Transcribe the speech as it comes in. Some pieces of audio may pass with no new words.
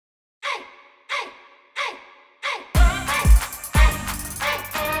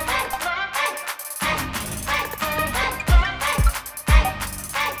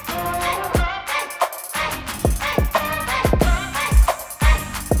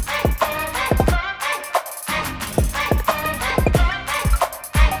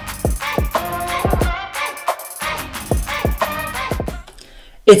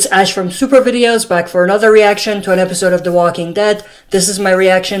It's Ash from Super Videos, back for another reaction to an episode of The Walking Dead. This is my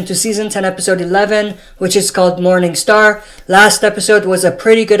reaction to Season 10 Episode 11, which is called Morning Star. Last episode was a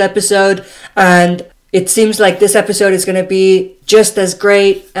pretty good episode, and it seems like this episode is going to be just as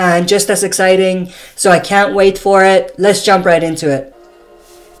great and just as exciting, so I can't wait for it. Let's jump right into it.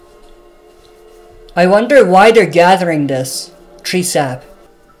 I wonder why they're gathering this tree sap.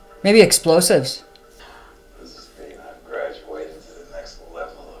 Maybe explosives.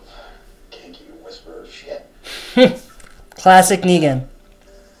 Classic Negan.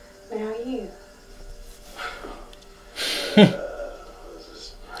 Where are you?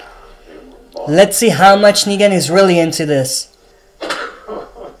 Let's see how much Negan is really into this.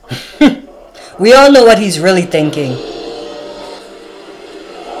 We all know what he's really thinking.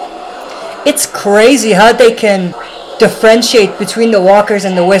 It's crazy how they can differentiate between the walkers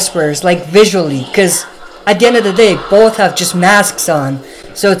and the whispers, like visually, because at the end of the day, both have just masks on.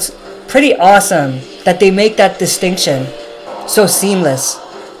 So it's pretty awesome that they make that distinction so seamless.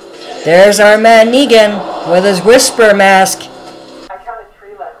 There's our man Negan with his whisper mask. I counted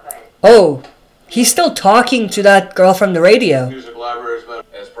 3 last night. Oh, he's still talking to that girl from the radio. Music libraries, but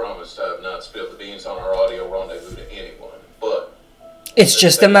as promised, I have not spilled the beans on our audio rendezvous to anyone, but It's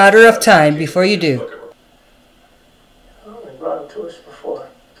just a matter of time before you do. Oh, they brought him to us before.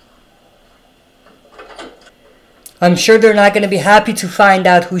 I'm sure they're not going to be happy to find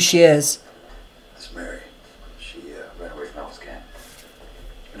out who she is. It's Mary. She ran away from Elvis camp.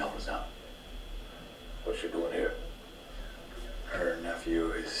 And Elvis out. What's she doing here? Her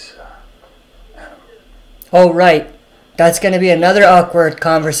nephew is Adam. Oh, right. That's going to be another awkward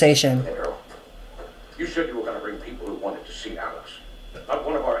conversation. Hey, Earl. You said you were going to bring people who wanted to see Alex. Not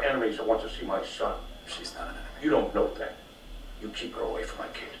one of our enemies who wants to see my son. She's not an enemy. You don't know that. You keep her away from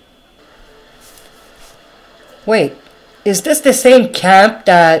my kid. Wait, is this the same camp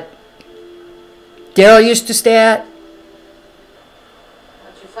that Daryl used to stay at? How'd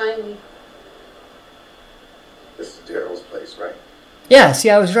you find me? This is Daryl's place, right? Yeah,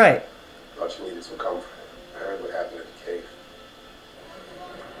 see, I was right. Thought you needed some comfort. I heard what happened at the cave.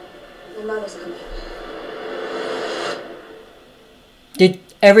 My mother's coming. Did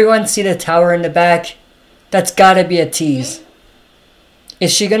everyone see the tower in the back? That's gotta be a tease.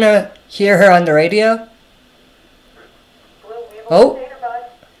 Is she gonna hear her on the radio? Oh.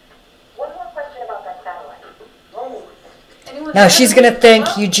 One more question about that satellite. Anyone Now she's gonna think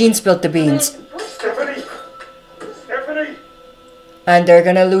Eugene spilled the beans. Stephanie! Stephanie! And they're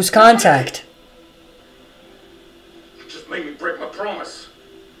gonna lose contact. You just made me break my promise.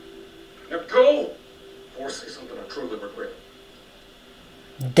 Now go! Or say something I truly regret.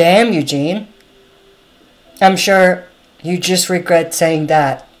 Damn, Eugene. I'm sure you just regret saying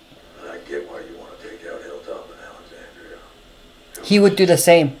that. I get why you want to take out Hilltop and Alexandria. He would do the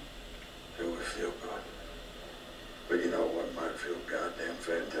same. It would feel good. But you know what might feel goddamn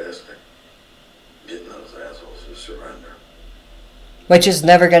fantastic? Getting those assholes to surrender. Which is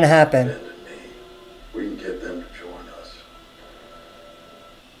never gonna happen. Ben and me, we can get them to join us.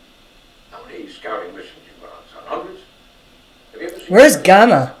 How many scouting missions you got on, son? Hundreds? Have you ever seen Where's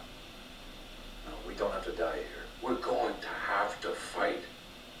Gamma? No, we don't have to die here. We're going to have to fight.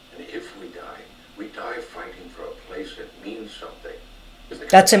 And if we die fighting for a place that means something.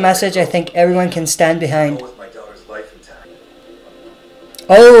 That's a message I think everyone can stand behind. With my daughter's life intact.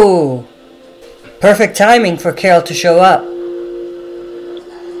 Oh! Perfect timing for Carol to show up.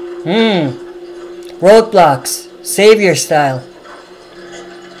 Roadblocks. Savior style.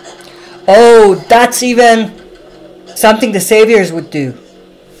 Oh, that's even something the Saviors would do.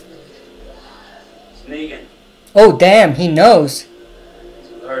 It's Negan. Oh, damn, he knows. It's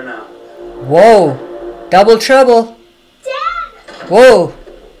her now. Whoa. Double trouble. Dad! Whoa.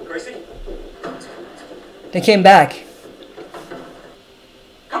 Gracie? They came back.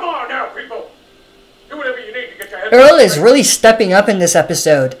 Come on now, people! Do whatever you need to get your head. Earl is really stepping up in this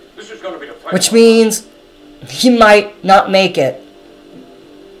episode, This is going to be the fight. which means he might not make it.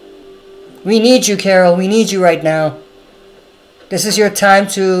 We need you, Carol. We need you right now. This is your time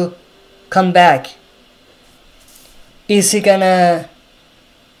to come back. Is he gonna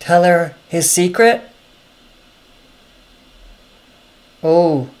tell her his secret?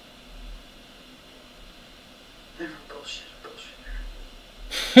 Oh. Bullshit.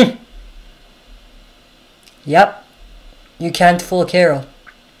 Yep. You can't fool Carol.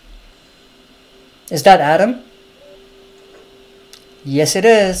 Is that Adam? Yes, it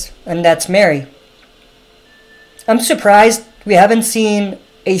is. And that's Mary. I'm surprised we haven't seen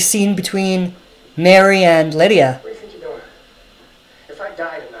a scene between Mary and Lydia. What do you think you're doing? If I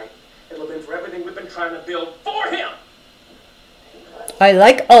die tonight, it'll have been for everything we've been trying to build for him. I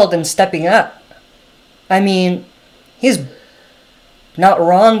like Alden stepping up. I mean, he's not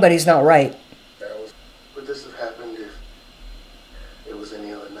wrong, but he's not right. Would this have happened if it was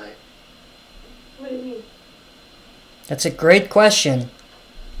any other night? What do you mean? That's a great question.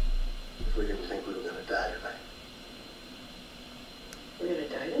 If we didn't think we were gonna die tonight? We're gonna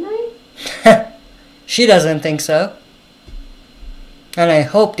die tonight? She doesn't think so. And I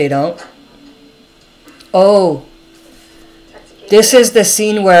hope they don't. Oh, this is the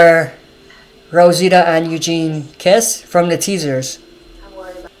scene where Rosita and Eugene kiss from the teasers. I'm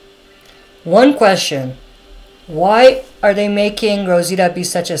worried about One question. Why are they making Rosita be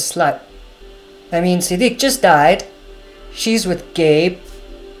such a slut? I mean, Siddiq just died. She's with Gabe.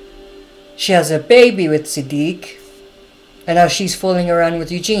 She has a baby with Siddiq. And now she's fooling around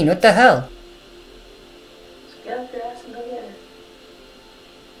with Eugene. What the hell? get up your ass and go get her.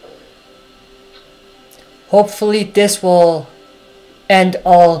 Hopefully this will end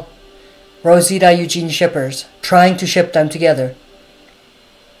all Rosita Eugene shippers trying to ship them together.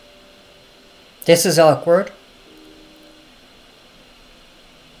 This is awkward.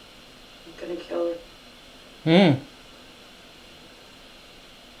 I'm gonna kill her. Hmm.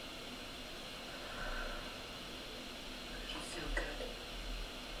 It'll feel good.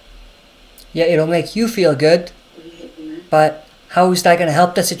 Yeah, it'll make you feel good, Will you hit me, man? but how is that going to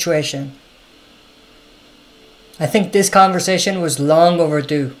help the situation? I think this conversation was long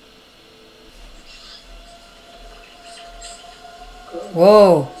overdue.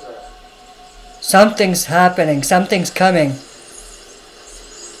 Whoa. Something's happening. Something's coming.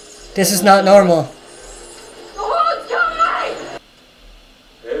 This is not normal.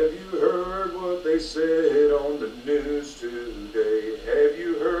 Have you heard what they said on the news today? Have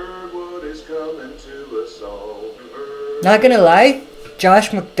you heard what is coming to us all? Not gonna lie, Josh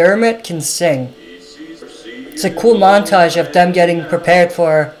McDermott can sing. It's a cool montage of them getting prepared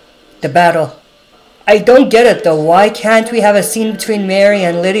for the battle. I don't get it though. Why can't we have a scene between Mary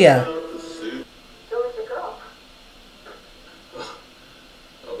and Lydia? Who was the girl?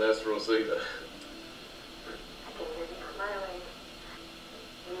 Oh, that's Rosita. I think you're smiling.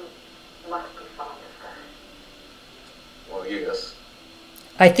 You must be fond of her. Well, yes.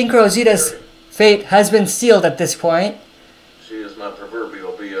 I think Rosita's fate has been sealed at this point. She is my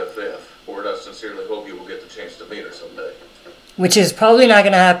proverbial BFF. Or I sincerely hope you will get the chance to meet her someday. Which is probably not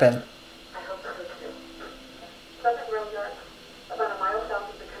gonna happen. I hope so too. That's a road yard. About a mile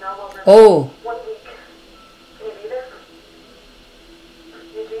south of the Canal River. Oh, 1 week. Can you be there?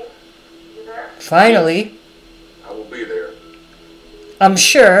 Eugene? You there? finally. I will be there. I'm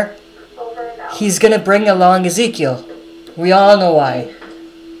sure Over and out. he's gonna bring along Ezekiel. We all know why.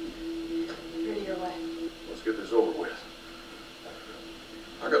 You're to your way. Let's get this over with.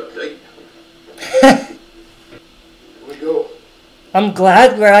 I got a date. Here we go. I'm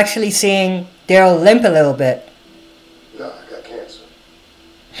glad we're actually seeing Daryl limp a little bit. Nah, I got cancer.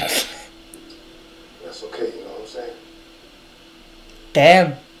 That's okay, you know what I'm saying? Damn,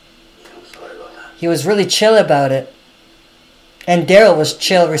 I'm sorry about that. he was really chill about it. And Daryl was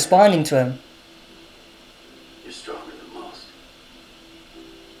chill responding to him. You're stronger than most.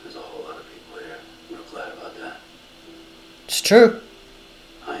 There's a whole lot of people here. I'm real glad about that. It's true.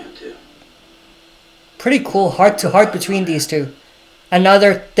 I am too. Pretty cool heart to heart between these two.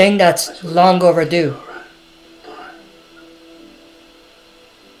 Another thing that's long overdue. Alright. Alright.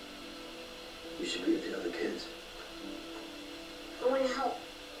 You should be with the other kids. I want to help.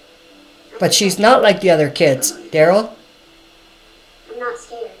 But she's not like the other kids, Daryl. I'm not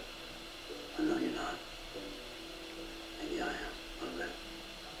scared. I know you're not. Maybe I am. A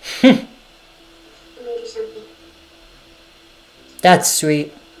little bit. Maybe something. That's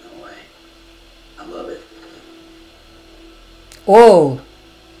sweet. No way. I love it. Whoa.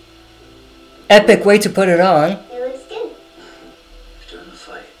 Epic way to put it on. It looks good. If during the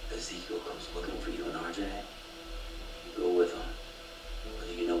fight, Ezekiel comes looking for you and RJ, go with him.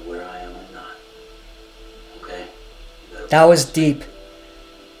 Whether you know where I am or not. Okay? You gotta That was deep.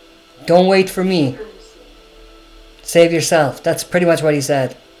 Don't wait for me. Save yourself. That's pretty much what he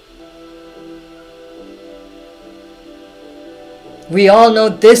said. We all know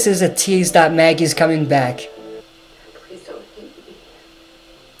this is a tease that Maggie's coming back. Please don't hate me.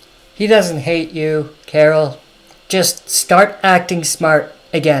 He doesn't hate you, Carol. Just start acting smart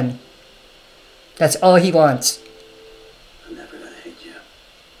again. That's all he wants. I'm never gonna hate you.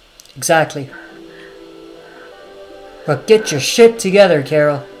 Exactly. But get your shit together,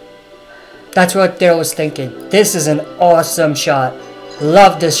 Carol. That's what Daryl was thinking. This is an awesome shot.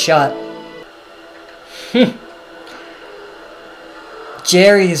 Love this shot.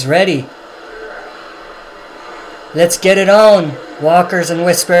 Jerry's ready. Let's get it on. Walkers and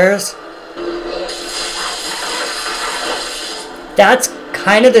whispers. That's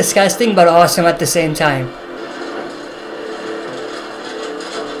kind of disgusting but awesome at the same time.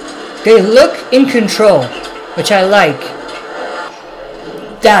 They look in control, which I like.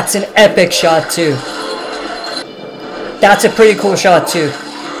 That's an epic shot too. That's a pretty cool shot too.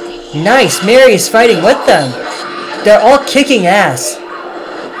 Nice, Mary is fighting with them. They're all kicking ass.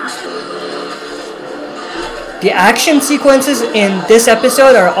 The action sequences in this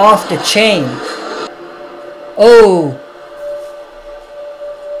episode are off the chain. Oh.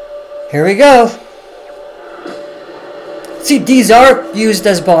 Here we go. See, these are used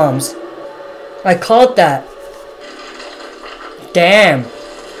as bombs. I called that. Damn.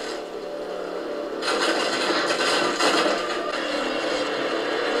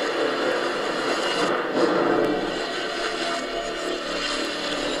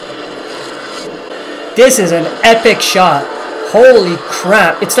 This is an epic shot. Holy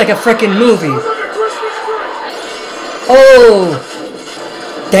crap, it's like a freaking movie. Oh,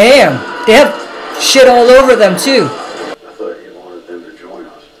 damn. They have shit all over them too. I thought you wanted them to join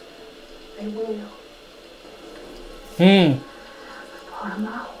us. They will. Part of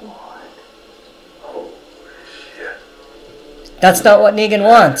my ward. Holy shit. That's not what Negan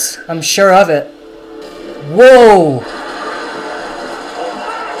wants. I'm sure of it. Whoa.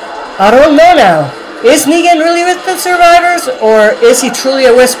 I don't know now. Is Negan really with the survivors, or is he truly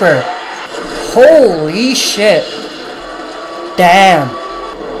a whisper? Holy shit. Damn.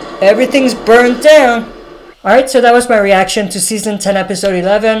 Everything's burned down. Alright, so that was my reaction to Season 10, Episode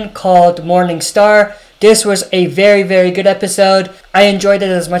 11, called Morning Star. This was a very, very good episode. I enjoyed it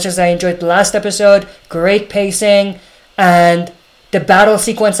as much as I enjoyed the last episode. Great pacing, and the battle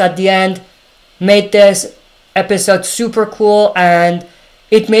sequence at the end made this episode super cool, and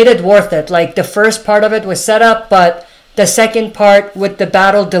it made it worth it. Like, the first part of it was set up, but the second part with the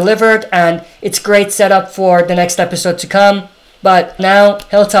battle delivered, and it's great setup for the next episode to come. But now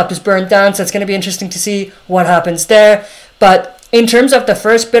Hilltop is burned down, so it's going to be interesting to see what happens there. But in terms of the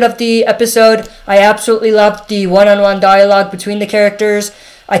first bit of the episode, I absolutely loved the one-on-one dialogue between the characters.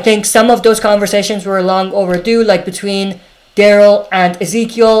 I think some of those conversations were long overdue, like between Daryl and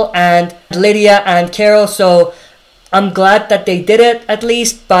Ezekiel and Lydia and Carol, so I'm glad that they did it at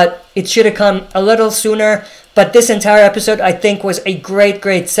least, but it should have come a little sooner. But this entire episode, I think, was a great,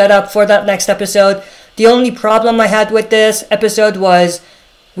 great setup for that next episode. The only problem I had with this episode was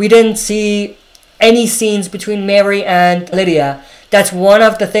we didn't see any scenes between Mary and Lydia. That's one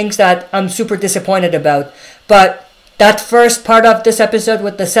of the things that I'm super disappointed about. But that first part of this episode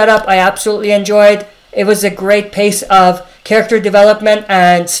with the setup, I absolutely enjoyed. It was a great pace of character development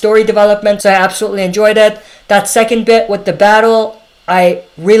and story development, so I absolutely enjoyed it. That second bit with the battle, I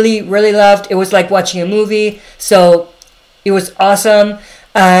really, really loved. It was like watching a movie, so it was awesome.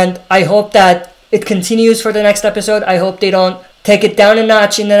 And I hope that it continues for the next episode. I hope they don't take it down a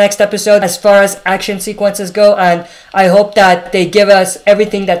notch in the next episode as far as action sequences go, and I hope that they give us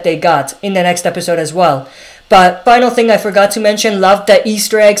everything that they got in the next episode as well. But final thing I forgot to mention, loved the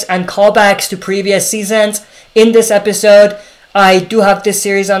Easter eggs and callbacks to previous seasons in this episode. I do have this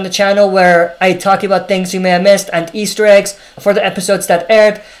series on the channel where I talk about things you may have missed and Easter eggs for the episodes that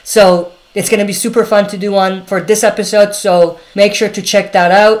aired. So it's going to be super fun to do one for this episode, so make sure to check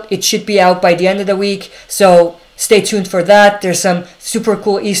that out. It should be out by the end of the week, so stay tuned for that. There's some super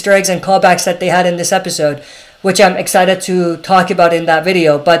cool Easter eggs and callbacks that they had in this episode, which I'm excited to talk about in that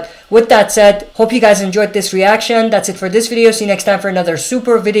video. But with that said, hope you guys enjoyed this reaction. That's it for this video. See you next time for another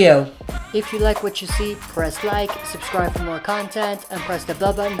super video. If you like what you see, press like, subscribe for more content, and press the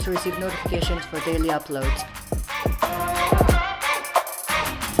bell button to receive notifications for daily uploads.